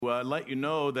Let you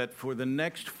know that for the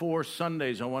next 4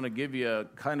 Sundays, I want to give you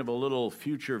kind of a little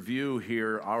future view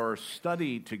here, our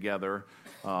study together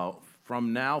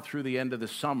from now through the end of the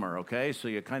summer, okay? So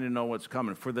you kind of know what's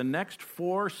coming. For the next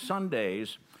 4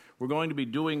 Sundays, we're going to be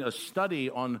doing a study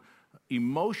on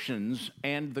emotions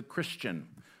and the Christian.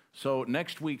 So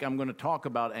next week, I'm going to talk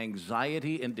about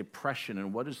anxiety and depression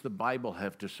and what does the Bible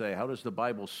have to say? How does the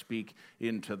Bible speak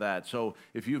into that? So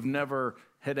if you've never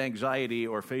had anxiety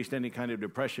or faced any kind of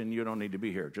depression, you don't need to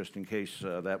be here, just in case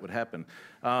that would happen.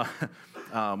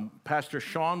 Pastor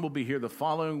Sean will be here the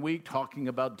following week talking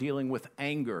about dealing with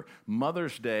anger.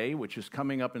 Mother's Day, which is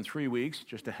coming up in 3 weeks,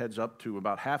 just a heads up to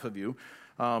about half of you,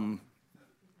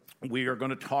 we are going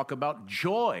to talk about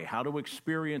joy, how to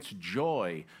experience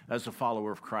joy as a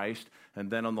follower of Christ.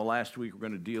 And then on the last week, we're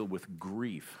going to deal with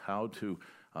grief, how to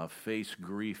face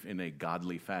grief in a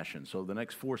godly fashion. So the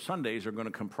next 4 Sundays are going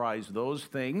to comprise those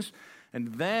things.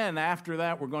 And then after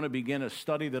that, we're going to begin a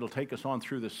study that'll take us on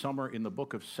through the summer in the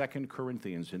book of 2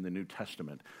 Corinthians in the New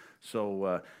Testament.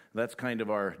 So that's kind of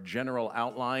our general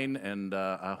outline, and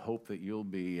I hope that you'll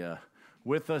be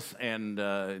with us and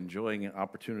enjoying an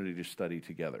opportunity to study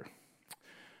together.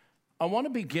 I want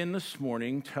to begin this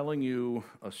morning telling you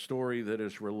a story that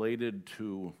is related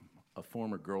to a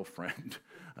former girlfriend.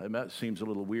 That seems a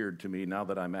little weird to me now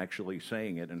that I'm actually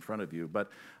saying it in front of you.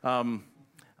 But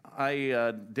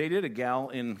I dated a gal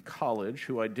in college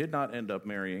who I did not end up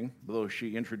marrying, though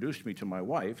she introduced me to my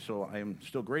wife, so I am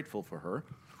still grateful for her.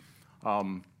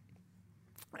 And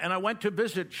I went to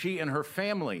visit she and her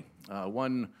family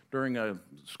during a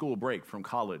school break from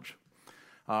college.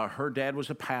 Her dad was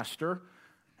a pastor,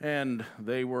 and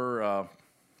her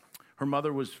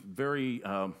mother was very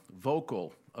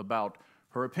vocal about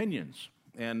her opinions.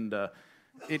 And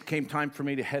it came time for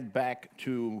me to head back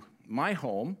to my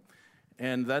home,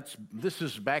 and this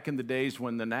is back in the days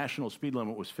when the national speed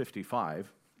limit was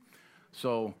 55.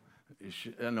 So,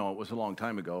 I know it was a long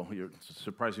time ago. It's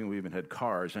surprising we even had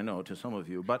cars, I know, to some of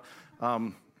you. But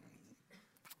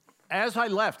as I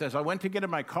went to get in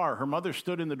my car, her mother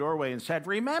stood in the doorway and said,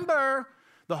 "Remember,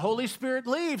 the Holy Spirit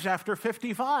leaves after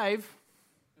 55.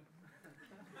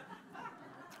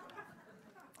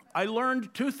 I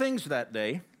learned 2 things that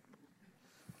day.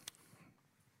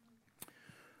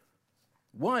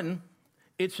 One,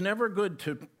 it's never good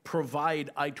to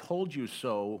provide "I told you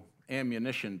so"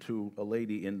 ammunition to a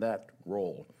lady in that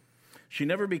role. She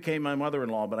never became my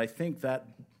mother-in-law, but I think that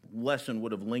lesson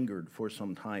would have lingered for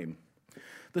some time.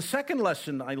 The second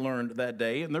lesson I learned that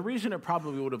day, and the reason it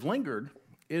probably would have lingered,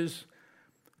 is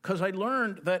because I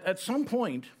learned that at some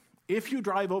point, if you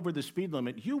drive over the speed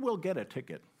limit, you will get a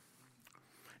ticket.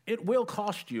 It will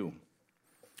cost you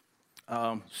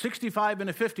 65 and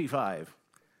a 55.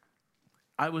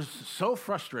 I was so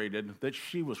frustrated that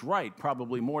she was right,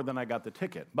 probably more than I got the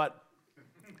ticket. But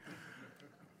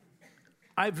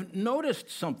I've noticed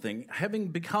something. Having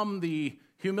become the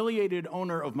humiliated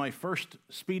owner of my first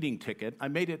speeding ticket, I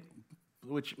made it,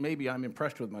 which maybe I'm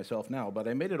impressed with myself now, but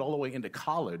I made it all the way into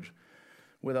college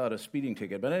without a speeding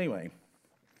ticket. But anyway,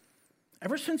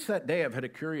 ever since that day, I've had a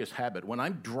curious habit. When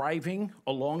I'm driving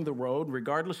along the road,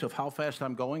 regardless of how fast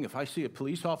I'm going, if I see a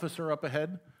police officer up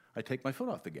ahead, I take my foot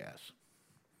off the gas.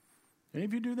 Any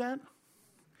of you do that?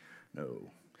 No,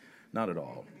 not at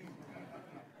all.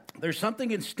 There's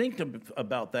something instinctive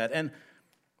about that. And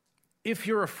if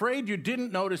you're afraid you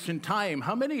didn't notice in time,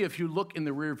 how many of you look in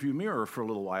the rearview mirror for a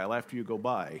little while after you go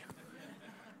by?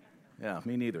 Yeah,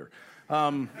 me neither.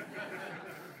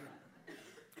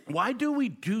 Why do we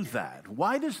do that?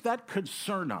 Why does that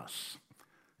concern us?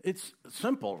 It's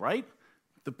simple, right?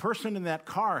 The person in that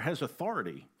car has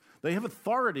authority. They have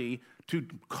authority to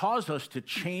cause us to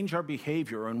change our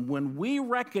behavior. And when we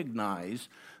recognize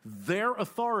their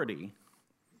authority,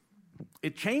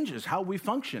 it changes how we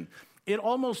function. It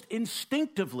almost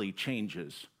instinctively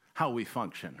changes how we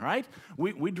function, right?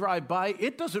 We drive by.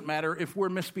 It doesn't matter if we're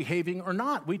misbehaving or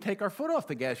not. We take our foot off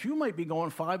the gas. You might be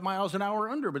going 5 miles an hour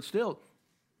under, but still.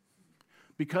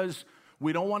 Because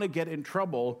we don't want to get in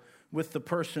trouble with the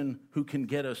person who can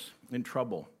get us in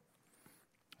trouble.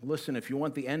 Listen, if you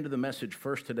want the end of the message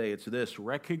first today, it's this: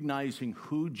 recognizing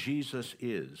who Jesus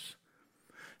is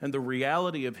and the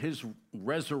reality of his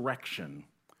resurrection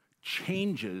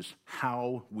changes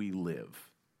how we live.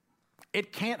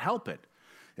 It can't help it.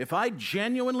 If I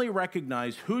genuinely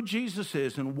recognize who Jesus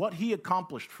is and what he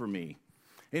accomplished for me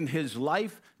in his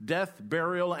life, death,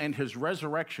 burial, and his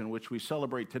resurrection, which we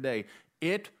celebrate today,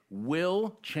 it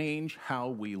will change how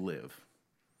we live.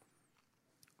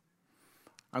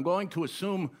 I'm going to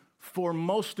assume for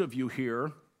most of you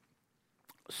here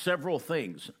several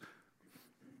things.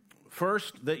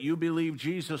 First, that you believe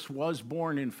Jesus was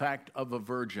born, in fact, of a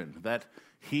virgin, that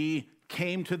he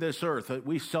came to this earth that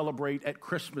we celebrate at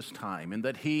Christmas time, and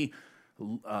that he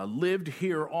lived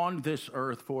here on this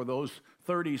earth for those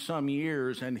 30-some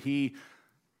years, and he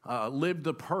lived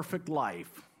the perfect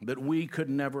life that we could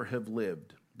never have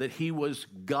lived, that he was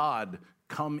God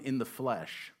come in the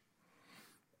flesh.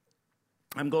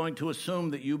 I'm going to assume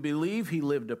that you believe he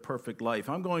lived a perfect life.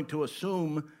 I'm going to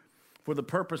assume, for the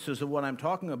purposes of what I'm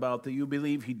talking about, that you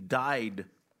believe he died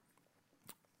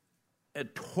a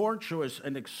torturous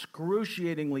and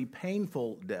excruciatingly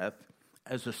painful death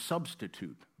as a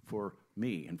substitute for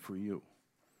me and for you.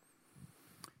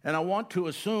 And I want to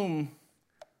assume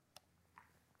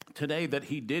today that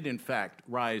he did, in fact,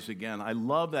 rise again. I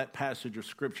love that passage of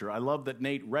Scripture. I love that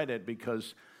Nate read it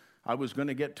because I was going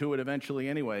to get to it eventually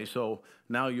anyway, so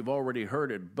now you've already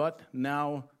heard it. But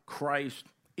now Christ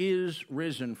is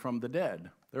risen from the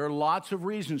dead. There are lots of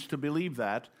reasons to believe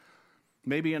that.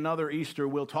 Maybe another Easter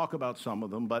we'll talk about some of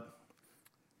them, but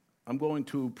I'm going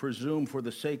to presume for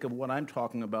the sake of what I'm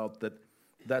talking about that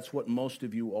that's what most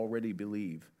of you already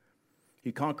believe.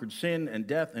 He conquered sin and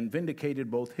death and vindicated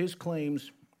both his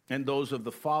claims and those of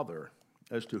the Father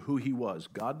as to who he was,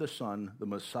 God the Son, the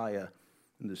Messiah,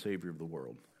 and the Savior of the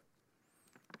world.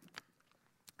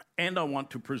 And I want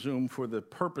to presume for the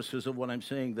purposes of what I'm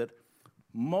saying that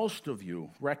most of you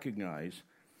recognize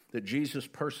that Jesus'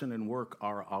 person and work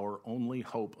are our only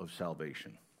hope of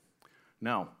salvation.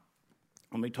 Now,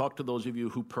 let me talk to those of you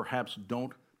who perhaps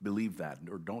don't believe that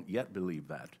or don't yet believe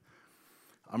that.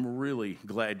 I'm really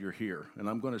glad you're here, and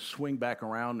I'm going to swing back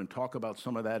around and talk about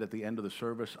some of that at the end of the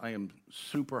service. I am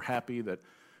super happy that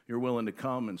you're willing to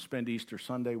come and spend Easter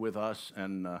Sunday with us,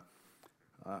 and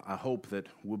I hope that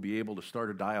we'll be able to start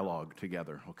a dialogue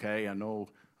together, okay? I know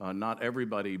not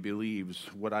everybody believes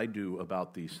what I do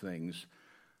about these things,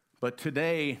 but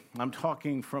today I'm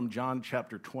talking from John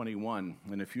chapter 21,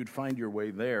 and if you'd find your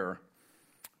way there,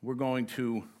 we're going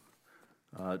to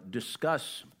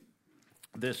discuss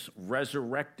this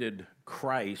resurrected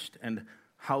Christ and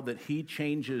how that he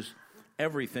changes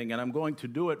everything, and I'm going to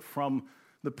do it from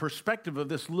the perspective of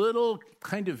this little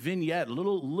kind of vignette,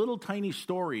 little tiny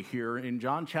story here in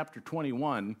John chapter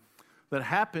 21 that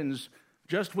happens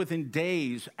just within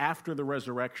days after the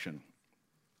resurrection.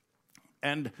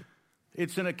 And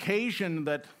it's an occasion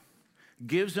that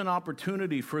gives an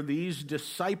opportunity for these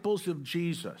disciples of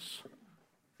Jesus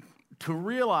to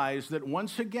realize that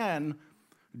once again,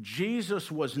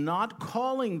 Jesus was not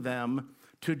calling them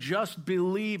to just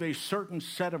believe a certain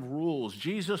set of rules.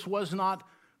 Jesus was not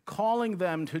calling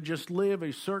them to just live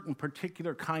a certain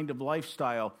particular kind of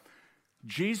lifestyle.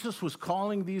 Jesus was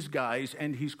calling these guys,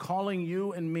 and he's calling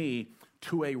you and me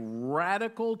to a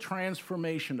radical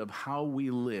transformation of how we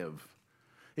live.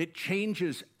 It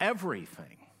changes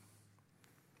everything.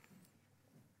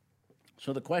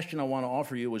 So the question I want to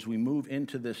offer you as we move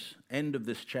into this end of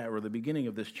this chapter, or the beginning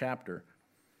of this chapter,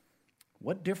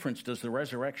 what difference does the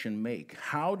resurrection make?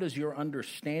 How does your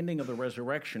understanding of the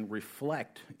resurrection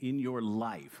reflect in your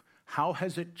life? How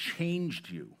has it changed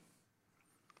you?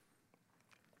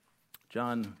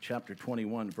 John chapter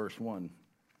 21, verse 1.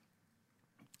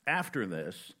 After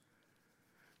this,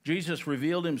 Jesus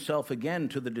revealed himself again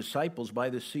to the disciples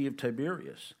by the Sea of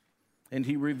Tiberias, and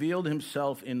he revealed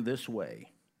himself in this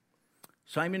way.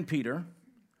 Simon Peter,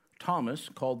 Thomas,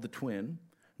 called the twin,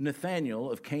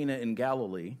 Nathanael of Cana in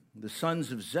Galilee, the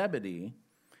sons of Zebedee,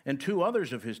 and two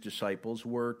others of his disciples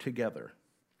were together.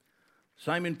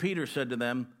 Simon Peter said to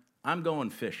them, "I'm going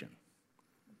fishing."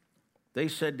 They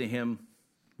said to him,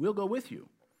 "We'll go with you."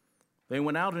 They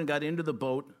went out and got into the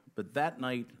boat, but that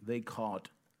night they caught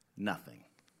nothing.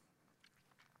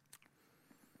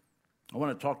 I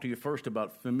want to talk to you first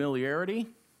about familiarity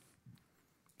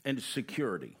and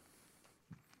security.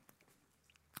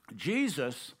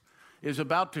 Jesus is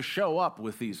about to show up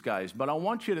with these guys, but I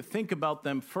want you to think about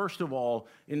them, first of all,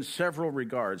 in several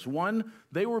regards. One,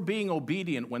 they were being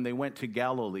obedient when they went to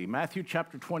Galilee. Matthew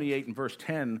chapter 28 and verse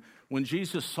 10, when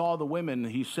Jesus saw the women,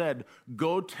 he said,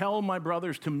 "Go tell my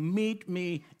brothers to meet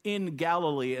me in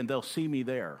Galilee, and they'll see me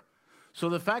there." So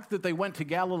the fact that they went to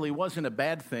Galilee wasn't a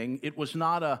bad thing. It was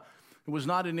not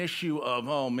an issue of,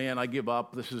 "Oh man, I give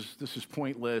up, this is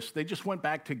pointless." They just went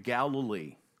back to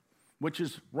Galilee, which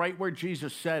is right where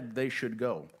Jesus said they should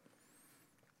go.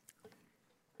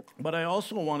 But I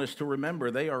also want us to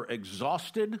remember they are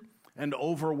exhausted and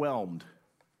overwhelmed.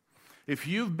 If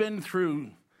you've been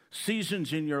through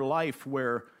seasons in your life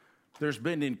where there's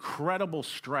been incredible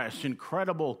stress,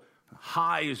 incredible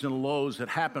highs and lows that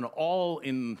happen all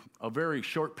in a very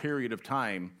short period of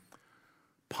time,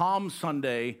 Palm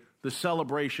Sunday the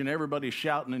celebration. Everybody's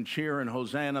shouting and cheering,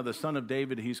 Hosanna, the Son of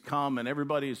David, he's come, and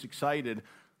everybody is excited.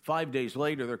 5 days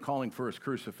later, they're calling for his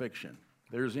crucifixion.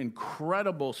 There's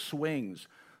incredible swings.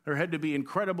 There had to be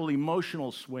incredible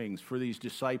emotional swings for these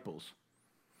disciples.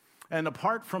 And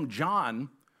apart from John,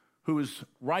 who is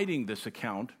writing this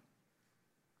account,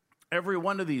 every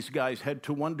one of these guys had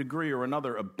to one degree or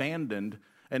another abandoned,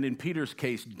 and in Peter's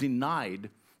case, denied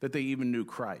that they even knew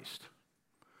Christ.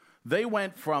 They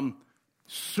went from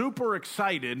super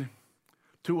excited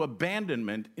to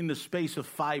abandonment in the space of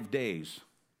 5 days.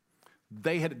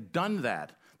 They had done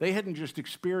that. They hadn't just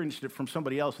experienced it from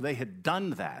somebody else. They had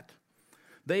done that.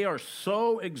 They are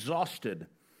so exhausted.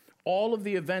 All of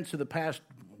the events of the past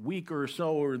week or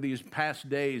so, or these past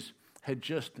days, had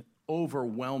just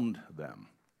overwhelmed them.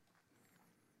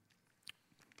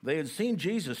 They had seen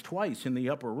Jesus twice in the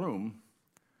upper room,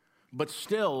 but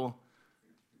still,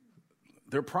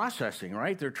 they're processing,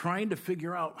 right? They're trying to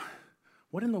figure out,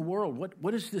 what in the world,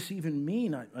 what does this even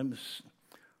mean?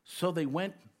 So they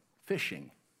went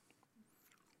fishing.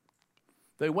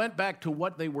 They went back to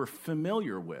what they were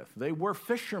familiar with. They were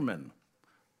fishermen.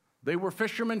 They were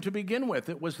fishermen to begin with.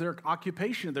 It was their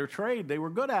occupation, their trade. They were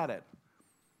good at it.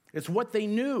 It's what they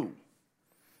knew.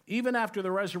 Even after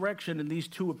the resurrection and these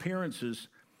two appearances,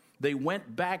 they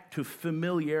went back to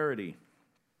familiarity.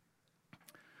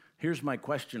 Here's my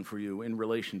question for you in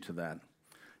relation to that.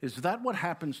 Is that what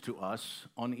happens to us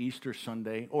on Easter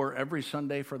Sunday, or every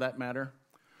Sunday for that matter?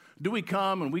 Do we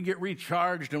come and we get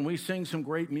recharged and we sing some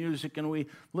great music and we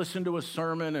listen to a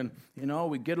sermon and,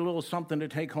 we get a little something to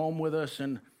take home with us?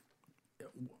 And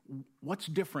what's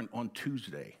different on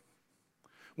Tuesday?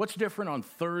 What's different on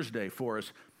Thursday for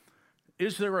us?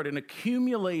 Is there an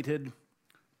accumulated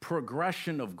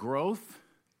progression of growth?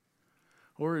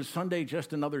 Or is Sunday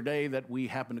just another day that we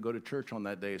happen to go to church on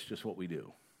that day? It's just what we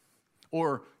do.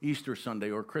 Or Easter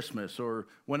Sunday or Christmas or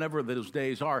whenever those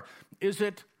days are. Is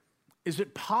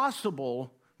it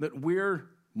possible that we're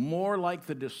more like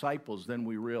the disciples than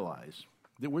we realize?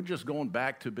 That we're just going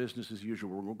back to business as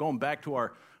usual. We're going back to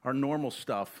our normal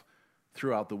stuff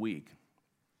throughout the week.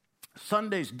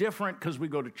 Sunday's different because we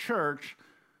go to church,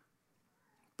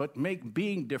 but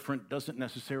being different doesn't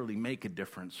necessarily make a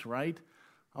difference, right?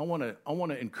 I want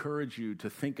to encourage you to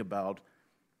think about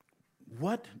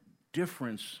what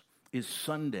difference is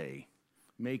Sunday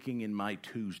making in my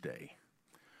Tuesday?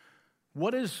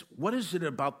 What is it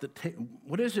about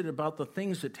the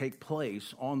things that take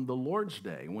place on the Lord's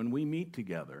Day when we meet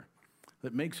together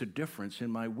that makes a difference in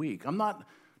my week? I'm not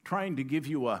trying to give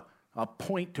you a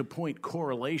point-to-point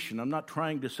correlation. I'm not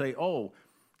trying to say, oh,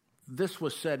 this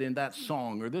was said in that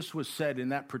song or this was said in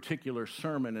that particular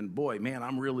sermon, and boy, man,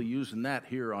 I'm really using that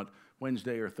here on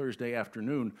Wednesday or Thursday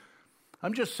afternoon.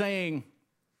 I'm just saying,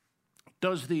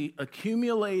 does the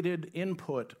accumulated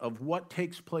input of what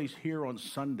takes place here on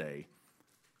Sunday,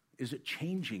 is it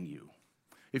changing you?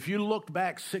 If you looked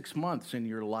back 6 months in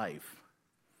your life,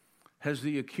 has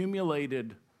the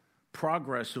accumulated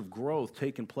progress of growth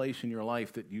taken place in your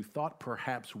life that you thought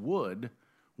perhaps would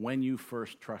when you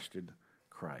first trusted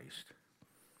Christ?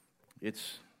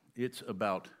 It's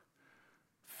about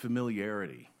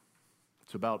familiarity.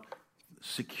 It's about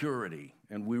security,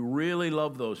 and we really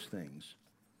love those things.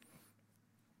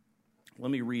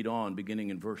 Let me read on, beginning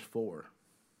in verse 4.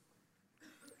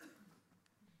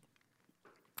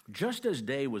 Just as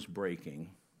day was breaking,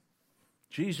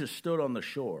 Jesus stood on the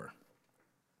shore.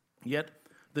 Yet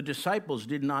the disciples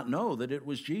did not know that it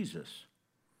was Jesus.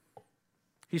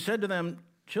 He said to them,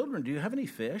 "Children, do you have any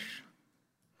fish?"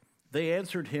 They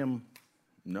answered him,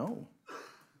 "No."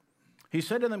 He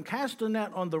said to them, "Cast a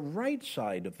net on the right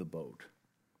side of the boat,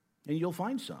 and you'll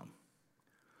find some."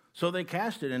 So they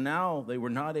cast it, and now they were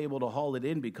not able to haul it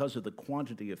in because of the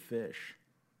quantity of fish.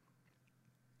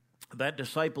 That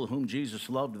disciple whom Jesus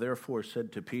loved, therefore,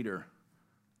 said to Peter,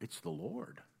 "It's the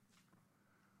Lord."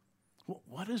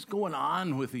 What is going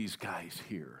on with these guys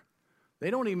here? They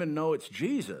don't even know it's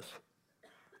Jesus.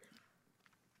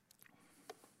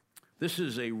 This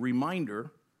is a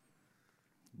reminder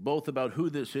both about who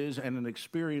this is and an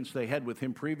experience they had with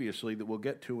him previously that we'll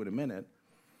get to in a minute.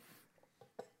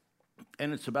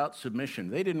 And it's about submission.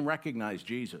 They didn't recognize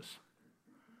Jesus.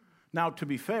 Now, to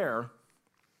be fair,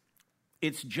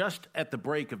 it's just at the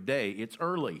break of day. It's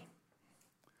early.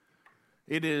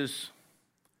 It is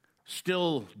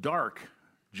still dark,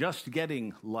 just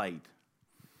getting light.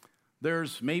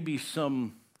 There's maybe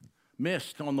some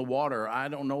mist on the water. I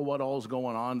don't know what all's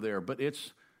going on there, but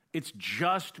it's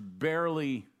just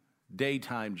barely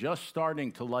daytime, just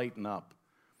starting to lighten up.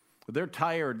 They're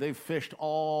tired. They've fished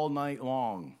all night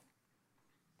long.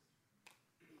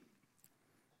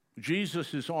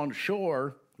 Jesus is on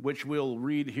shore which we'll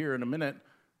read here in a minute,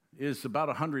 is about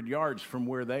 100 yards from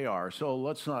where they are. So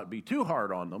let's not be too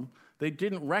hard on them. They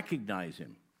didn't recognize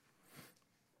him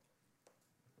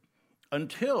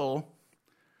until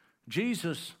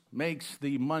Jesus makes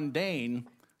the mundane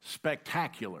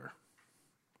spectacular.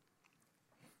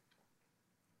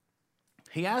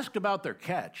 He asked about their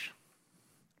catch.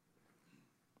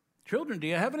 Children, do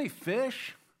you have any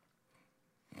fish?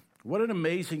 What an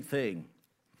amazing thing.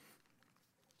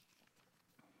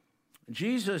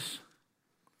 Jesus,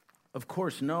 of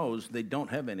course, knows they don't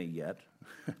have any yet,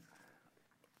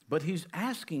 but he's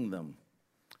asking them,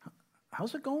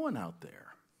 how's it going out there?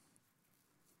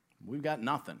 We've got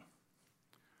nothing.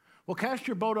 Well, cast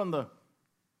your boat on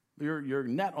your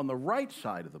net on the right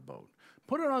side of the boat.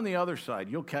 Put it on the other side.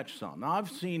 You'll catch some. Now,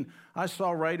 I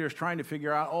saw writers trying to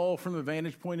figure out, from the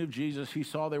vantage point of Jesus, he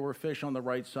saw there were fish on the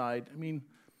right side. I mean,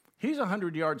 he's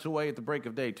 100 yards away at the break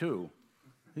of day, too.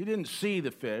 He didn't see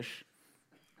the fish.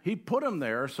 He put them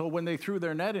there so when they threw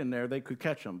their net in there, they could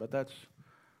catch them. But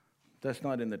that's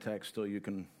not in the text, so you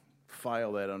can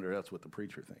file that under, that's what the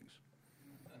preacher thinks.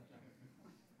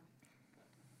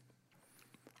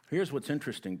 Here's what's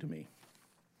interesting to me.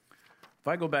 If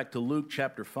I go back to Luke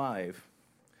chapter 5,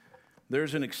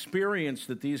 there's an experience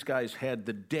that these guys had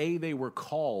the day they were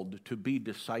called to be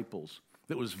disciples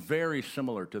that was very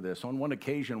similar to this. On one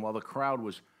occasion, while the crowd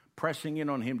was pressing in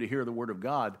on him to hear the word of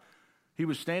God, he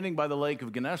was standing by the lake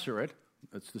of Gennesaret,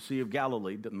 that's the Sea of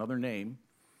Galilee, another name,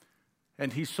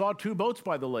 and he saw two boats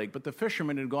by the lake, but the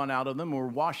fishermen had gone out of them and were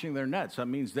washing their nets. That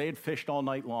means they had fished all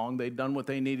night long. They'd done what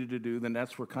they needed to do. The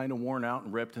nets were kind of worn out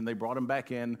and ripped, and they brought them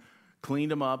back in,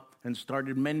 cleaned them up, and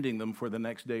started mending them for the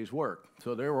next day's work.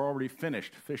 So they were already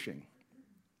finished fishing.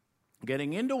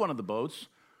 Getting into one of the boats,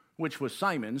 which was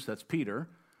Simon's, that's Peter,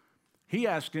 he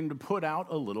asked him to put out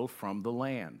a little from the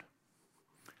land.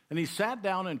 And he sat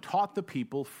down and taught the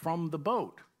people from the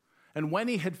boat. And when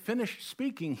he had finished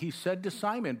speaking, he said to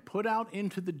Simon, put out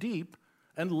into the deep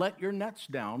and let your nets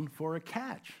down for a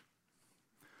catch.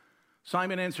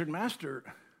 Simon answered, Master,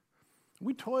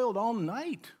 we toiled all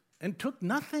night and took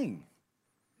nothing.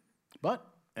 But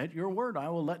at your word, I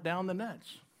will let down the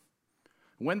nets.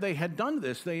 When they had done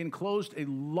this, they enclosed a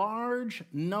large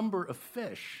number of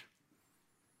fish,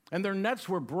 and their nets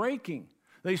were breaking.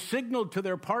 They signaled to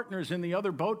their partners in the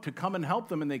other boat to come and help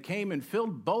them, and they came and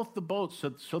filled both the boats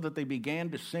so that they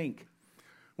began to sink.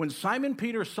 When Simon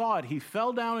Peter saw it, he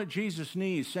fell down at Jesus'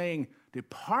 knees, saying,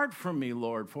 Depart from me,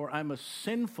 Lord, for I'm a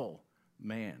sinful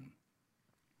man.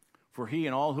 For he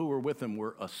and all who were with him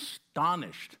were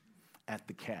astonished at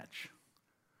the catch.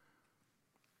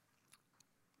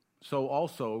 So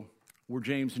also were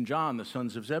James and John, the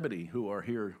sons of Zebedee, who are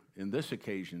here in this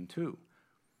occasion too.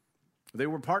 They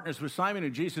were partners with Simon,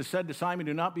 and Jesus said to Simon,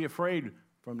 Do not be afraid.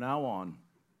 From now on,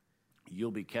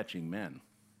 you'll be catching men.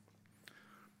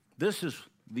 This is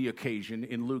the occasion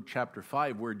in Luke chapter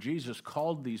 5 where Jesus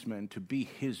called these men to be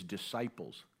his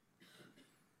disciples.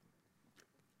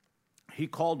 He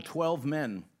called 12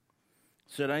 men,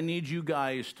 said, I need you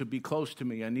guys to be close to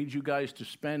me. I need you guys to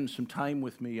spend some time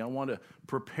with me. I want to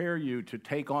prepare you to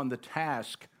take on the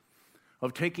task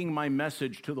of taking my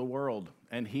message to the world.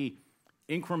 And he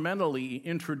incrementally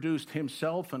introduced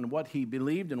himself and what he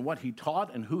believed and what he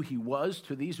taught and who he was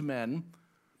to these men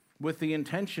with the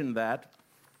intention that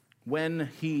when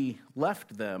he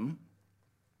left them,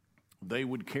 they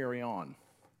would carry on.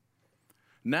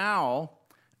 Now,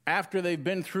 after they've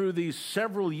been through these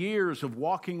several years of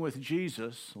walking with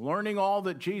Jesus, learning all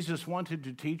that Jesus wanted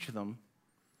to teach them,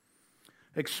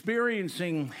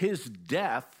 experiencing his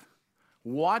death,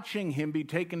 watching him be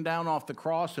taken down off the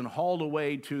cross and hauled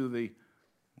away to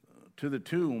the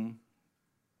tomb,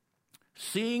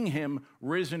 seeing him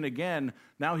risen again,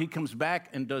 now he comes back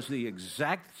and does the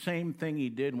exact same thing he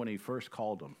did when he first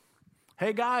called them.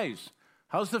 Hey guys,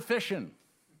 how's the fishing?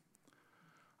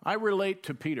 I relate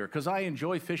to Peter because I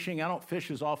enjoy fishing. I don't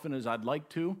fish as often as I'd like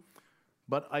to,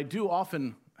 but I do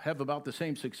often have about the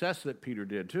same success that Peter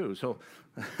did too. So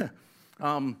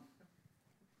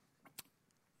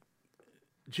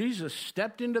Jesus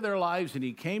stepped into their lives and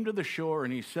he came to the shore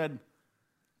and he said,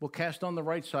 well, cast on the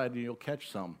right side and you'll catch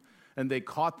some. And they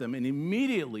caught them, and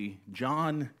immediately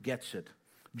John gets it.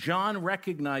 John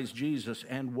recognized Jesus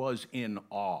and was in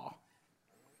awe.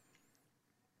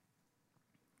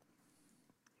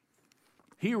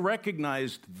 He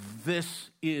recognized this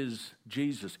is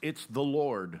Jesus. It's the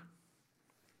Lord.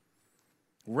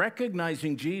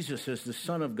 Recognizing Jesus as the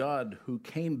Son of God who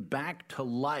came back to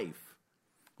life.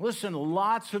 Listen,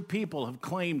 lots of people have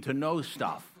claimed to know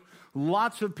stuff.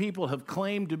 Lots of people have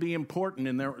claimed to be important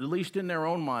at least in their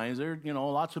own minds.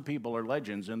 Lots of people are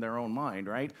legends in their own mind,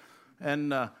 right?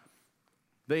 and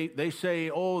they say,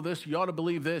 oh, this, you ought to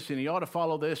believe this, and you ought to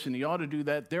follow this, and you ought to do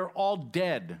that. They're all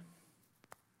dead.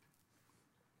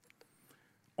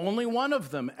 Only one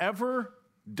of them ever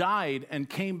died and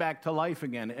came back to life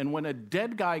again. And when a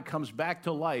dead guy comes back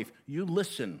to life, you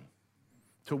listen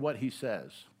to what he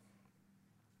says.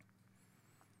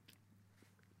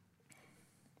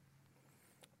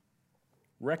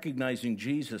 Recognizing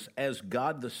Jesus as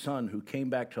God the Son who came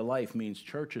back to life means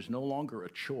church is no longer a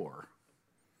chore.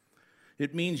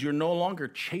 It means you're no longer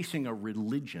chasing a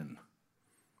religion.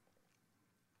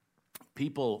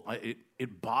 People,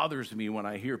 it bothers me when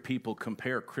I hear people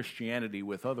compare Christianity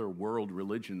with other world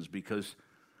religions because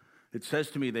it says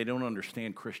to me they don't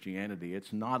understand Christianity.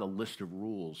 It's not a list of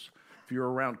rules. If you're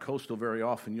around Coastal very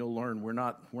often, you'll learn we're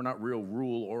not real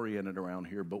rule-oriented around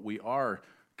here, but we are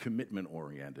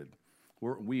commitment-oriented.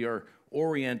 We are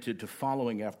oriented to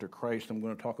following after Christ. I'm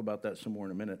going to talk about that some more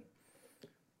in a minute.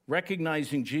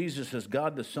 Recognizing Jesus as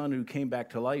God the Son who came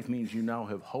back to life means you now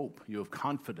have hope. You have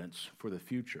confidence for the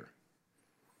future.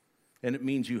 And it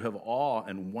means you have awe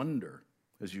and wonder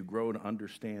as you grow to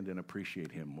understand and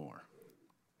appreciate him more.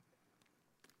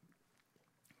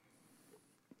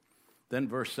 Then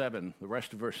verse 7, the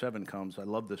rest of verse 7 comes. I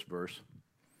love this verse.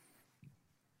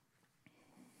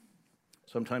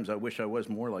 Sometimes I wish I was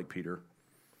more like Peter.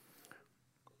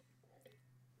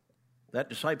 That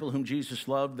disciple whom Jesus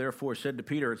loved, therefore, said to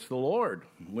Peter, it's the Lord.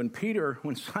 When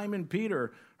Simon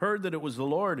Peter heard that it was the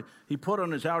Lord, he put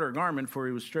on his outer garment, for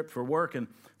he was stripped for work, and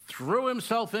threw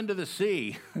himself into the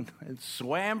sea and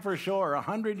swam for shore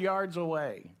 100 yards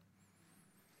away.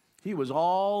 He was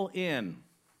all in.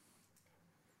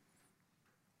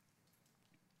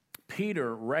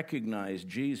 Peter recognized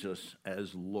Jesus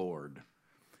as Lord.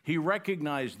 He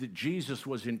recognized that Jesus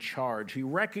was in charge. He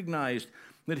recognized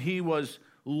that he was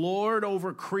Lord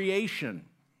over creation.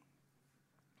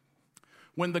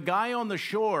 When the guy on the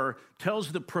shore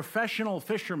tells the professional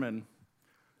fisherman,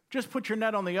 just put your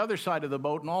net on the other side of the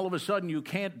boat, and all of a sudden you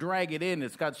can't drag it in,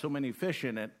 it's got so many fish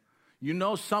in it, you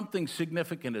know something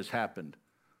significant has happened.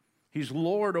 He's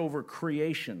Lord over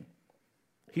creation.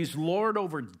 He's Lord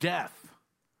over death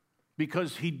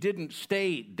because he didn't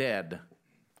stay dead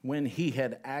when he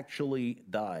had actually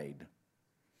died.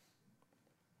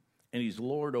 And he's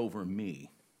Lord over me,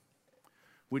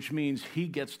 which means he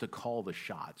gets to call the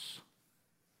shots.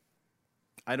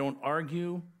 I don't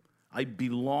argue. I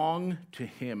belong to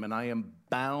him, and I am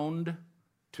bound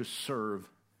to serve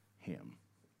him.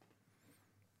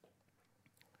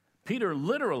 Peter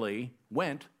literally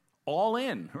went all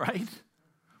in, right?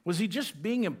 Was he just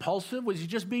being impulsive? Was he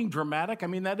just being dramatic? I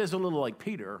mean, that is a little like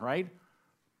Peter, right?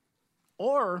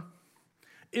 Or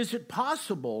is it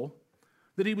possible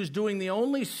that he was doing the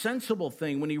only sensible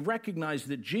thing when he recognized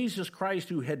that Jesus Christ,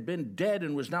 who had been dead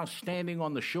and was now standing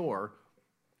on the shore,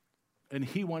 and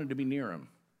he wanted to be near him?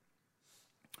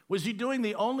 Was he doing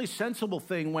the only sensible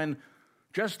thing when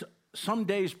just some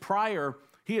days prior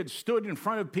he had stood in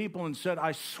front of people and said,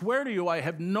 I swear to you, I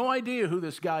have no idea who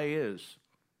this guy is?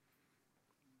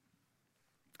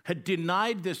 Had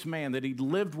denied this man that he'd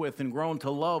lived with and grown to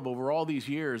love over all these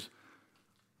years.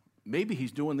 Maybe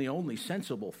he's doing the only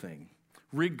sensible thing.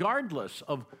 Regardless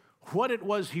of what it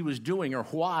was he was doing or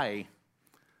why,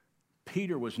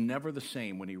 Peter was never the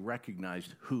same when he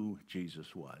recognized who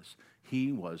Jesus was.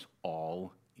 He was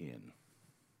all in.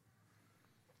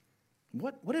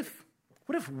 What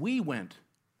if we went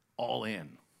all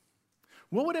in?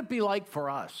 What would it be like for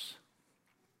us?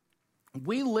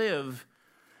 We live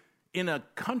in a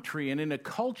country and in a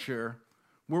culture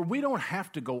where we don't have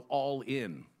to go all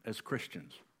in as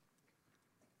Christians.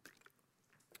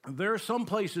 There are some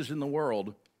places in the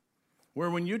world where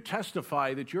when you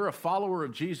testify that you're a follower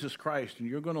of Jesus Christ and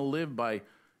you're going to live by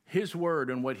his word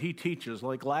and what he teaches,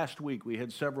 like last week we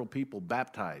had several people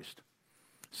baptized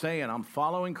saying, I'm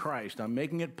following Christ, I'm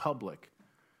making it public,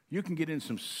 you can get in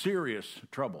some serious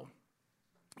trouble.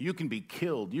 You can be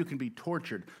killed, you can be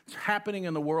tortured. It's happening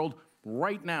in the world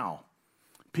right now.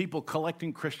 People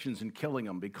collecting Christians and killing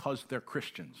them because they're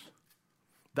Christians.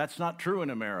 That's not true in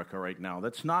America right now.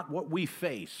 That's not what we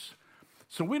face.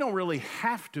 So we don't really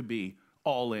have to be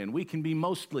all in. We can be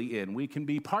mostly in. We can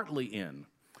be partly in.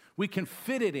 We can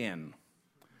fit it in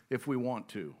if we want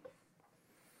to.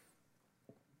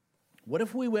 What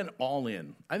if we went all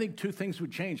in? I think two things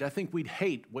would change. I think we'd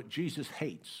hate what Jesus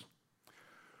hates.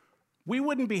 We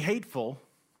wouldn't be hateful.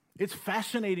 It's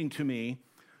fascinating to me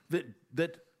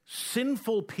that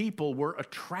sinful people were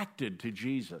attracted to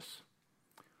Jesus.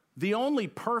 The only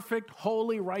perfect,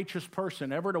 holy, righteous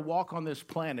person ever to walk on this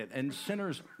planet, and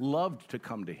sinners loved to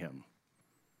come to him.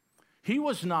 He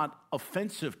was not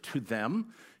offensive to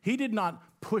them. He did not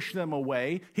push them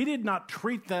away. He did not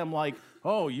treat them like,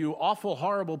 oh, you awful,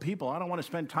 horrible people, I don't want to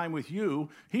spend time with you.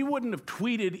 He wouldn't have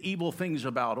tweeted evil things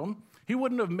about them. He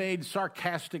wouldn't have made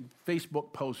sarcastic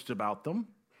Facebook posts about them.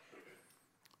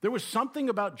 There was something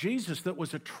about Jesus that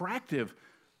was attractive,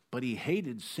 but he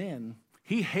hated sin.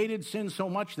 He hated sin so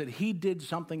much that he did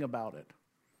something about it.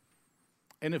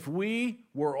 And if we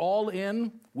were all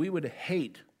in, we would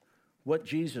hate what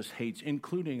Jesus hates,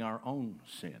 including our own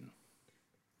sin.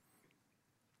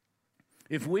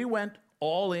 If we went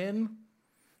all in,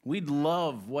 we'd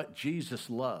love what Jesus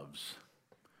loves.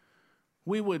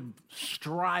 We would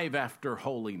strive after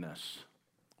holiness.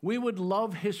 We would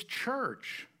love his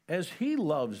church as he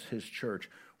loves his church.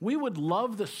 We would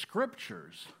love the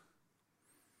scriptures.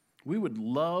 We would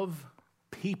love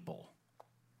people,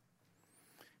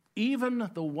 even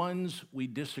the ones we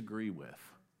disagree with.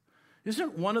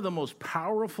 Isn't one of the most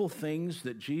powerful things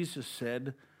that Jesus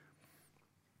said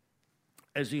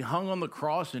as he hung on the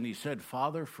cross and he said,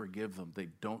 Father, forgive them. They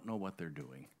don't know what they're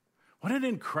doing. What an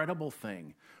incredible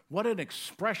thing. What an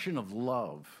expression of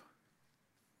love.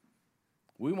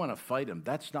 We want to fight them.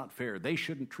 That's not fair. They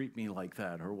shouldn't treat me like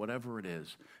that, or whatever it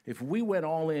is. If we went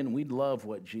all in, we'd love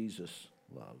what Jesus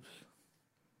loves.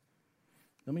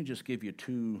 Let me just give you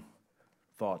 2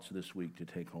 thoughts this week to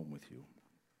take home with you.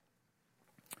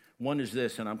 One is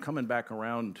this, and I'm coming back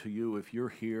around to you if you're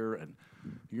here and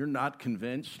you're not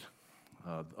convinced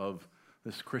of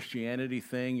this Christianity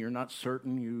thing, you're not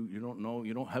certain, you don't know,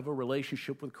 you don't have a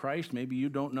relationship with Christ, maybe you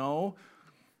don't know.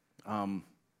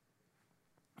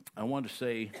 I want to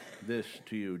say this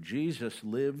to you. Jesus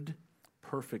lived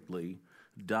perfectly,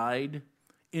 died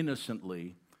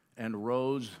innocently, and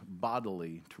rose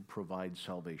bodily to provide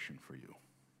salvation for you.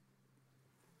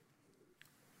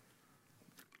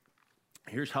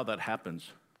 Here's how that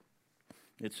happens.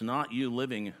 It's not you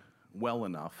living well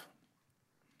enough.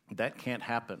 That can't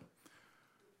happen.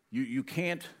 You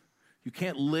can't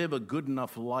live a good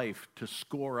enough life to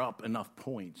score up enough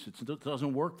points. It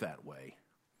doesn't work that way.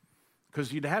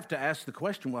 Because you'd have to ask the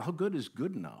question, well, how good is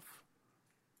good enough?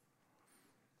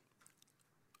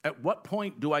 At what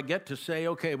point do I get to say,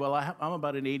 okay, well, I'm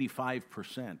about an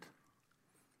 85%.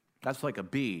 That's like a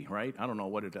B, right? I don't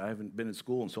know I haven't been in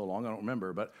school in so long, I don't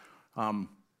remember, but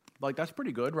that's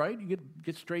pretty good, right? You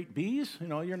get straight B's.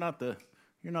 You're not the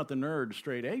nerd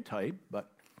straight A type,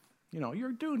 but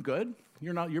you're doing good.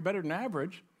 You're better than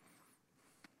average.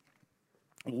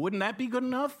 Wouldn't that be good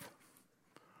enough?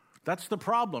 That's the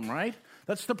problem, right?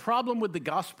 That's the problem with the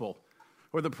gospel,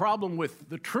 or the problem with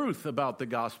the truth about the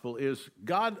gospel is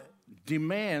God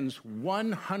demands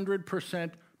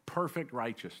 100% perfect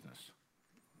righteousness.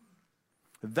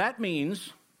 That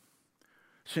means,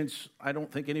 since I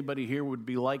don't think anybody here would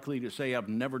be likely to say, I've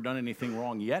never done anything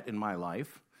wrong yet in my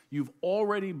life, you've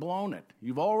already blown it.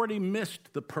 You've already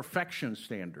missed the perfection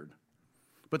standard.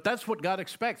 But that's what God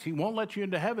expects. He won't let you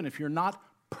into heaven if you're not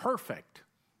perfect.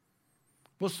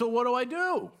 Well, so what do I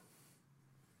do?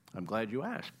 I'm glad you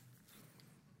asked.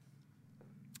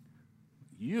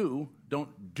 You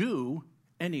don't do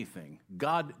anything.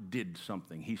 God did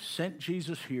something. He sent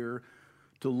Jesus here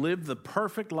to live the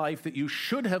perfect life that you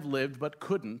should have lived but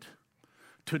couldn't,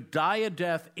 to die a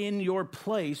death in your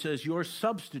place as your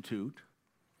substitute,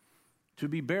 to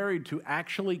be buried, to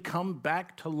actually come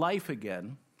back to life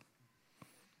again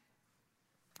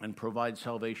and provide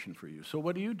salvation for you. So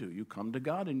what do? You come to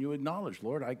God and you acknowledge,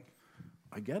 Lord,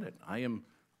 I get it. I'm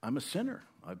a sinner.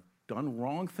 I've done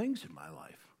wrong things in my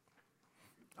life.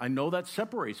 I know that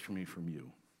separates me from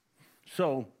you.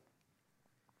 So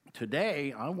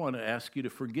today, I want to ask you to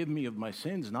forgive me of my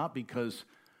sins, not because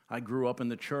I grew up in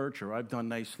the church or I've done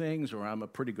nice things or I'm a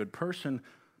pretty good person,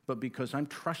 but because I'm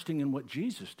trusting in what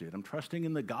Jesus did. I'm trusting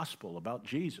in the gospel about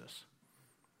Jesus.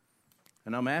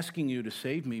 And I'm asking you to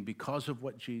save me because of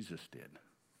what Jesus did.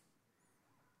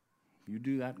 If you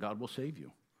do that, God will save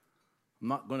you. I'm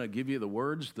not going to give you the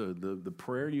words, the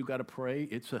prayer you got to pray.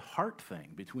 It's a heart thing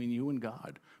between you and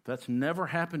God. If that's never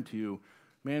happened to you,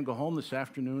 man, go home this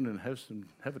afternoon and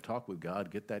have a talk with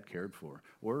God. Get that cared for.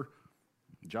 Or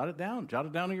jot it down. Jot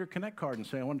it down on your Connect card and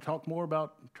say, I want to talk more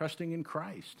about trusting in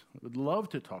Christ. I would love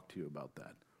to talk to you about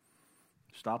that.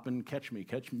 Stop and catch me,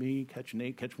 catch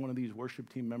Nate, catch one of these worship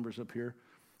team members up here.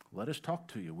 Let us talk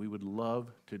to you. We would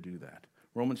love to do that.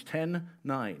 Romans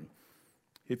 10:9.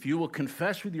 If you will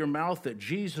confess with your mouth that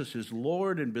Jesus is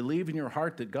Lord and believe in your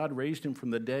heart that God raised him from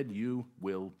the dead, you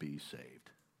will be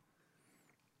saved.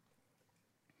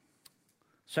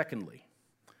 Secondly,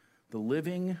 the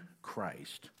living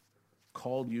Christ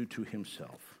called you to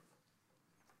himself.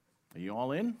 Are you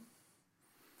all in?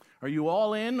 Are you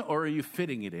all in, or are you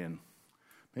fitting it in?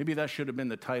 Maybe that should have been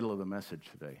the title of the message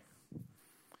today.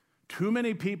 Too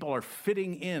many people are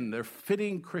fitting in. They're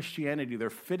fitting Christianity. They're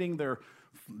fitting their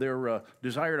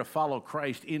desire to follow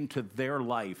Christ into their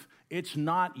life. It's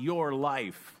not your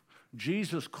life.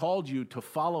 Jesus called you to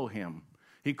follow him.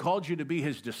 He called you to be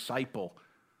his disciple.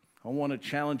 I want to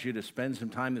challenge you to spend some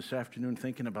time this afternoon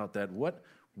thinking about that.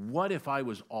 What if I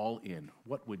was all in?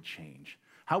 What would change?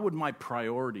 How would my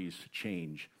priorities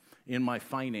change in my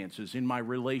finances, in my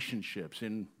relationships,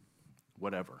 in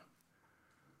whatever?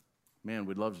 Man,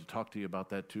 we'd love to talk to you about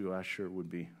that too. I sure would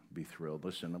be thrilled.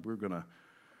 Listen, we're going to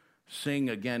sing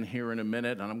again here in a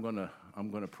minute, and I'm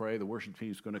going to pray. The worship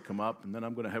team is going to come up, and then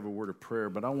I'm going to have a word of prayer.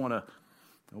 But I want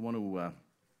to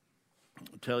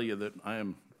tell you that I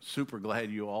am super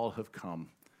glad you all have come,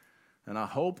 and I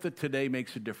hope that today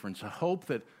makes a difference. I hope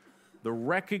that the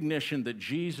recognition that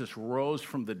Jesus rose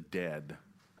from the dead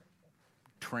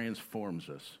transforms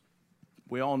us.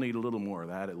 We all need a little more of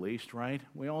that, at least, right?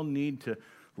 We all need to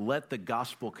let the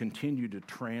gospel continue to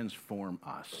transform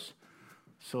us.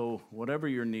 So whatever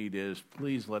your need is,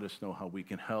 please let us know how we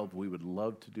can help. We would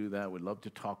love to do that. We'd love to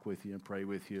talk with you and pray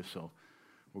with you. So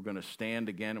we're going to stand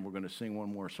again, and we're going to sing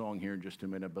one more song here in just a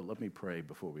minute. But let me pray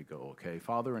before we go, okay?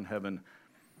 Father in heaven,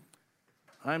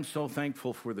 I'm so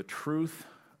thankful for the truth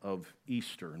of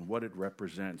Easter and what it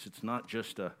represents. It's not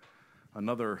just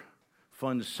another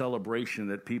fun celebration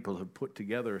that people have put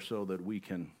together so that we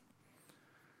can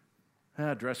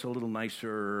dress a little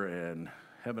nicer and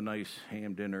have a nice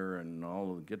ham dinner and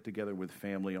all get together with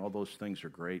family. All those things are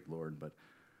great, Lord, but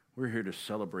we're here to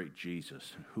celebrate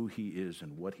Jesus and who he is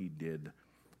and what he did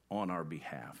on our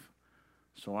behalf.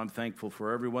 So I'm thankful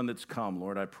for everyone that's come.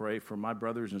 Lord, I pray for my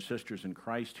brothers and sisters in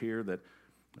Christ here that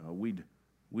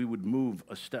we would move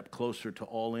a step closer to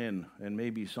all in, and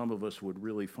maybe some of us would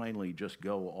really finally just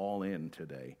go all in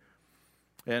today.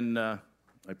 And I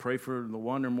pray for the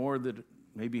one or more that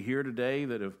may be here today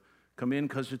that have come in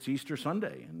because it's Easter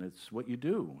Sunday, and it's what you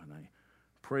do. And I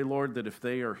pray, Lord, that if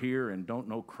they are here and don't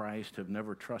know Christ, have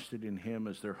never trusted in him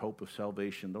as their hope of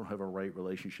salvation, don't have a right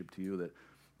relationship to you, that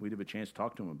we'd have a chance to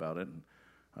talk to them about it. And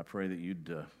I pray that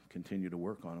you'd continue to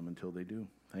work on them until they do.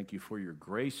 Thank you for your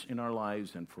grace in our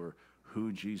lives and for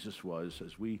who Jesus was.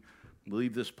 As we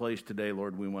leave this place today,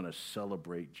 Lord, we want to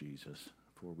celebrate Jesus,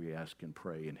 for we ask and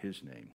pray in his name.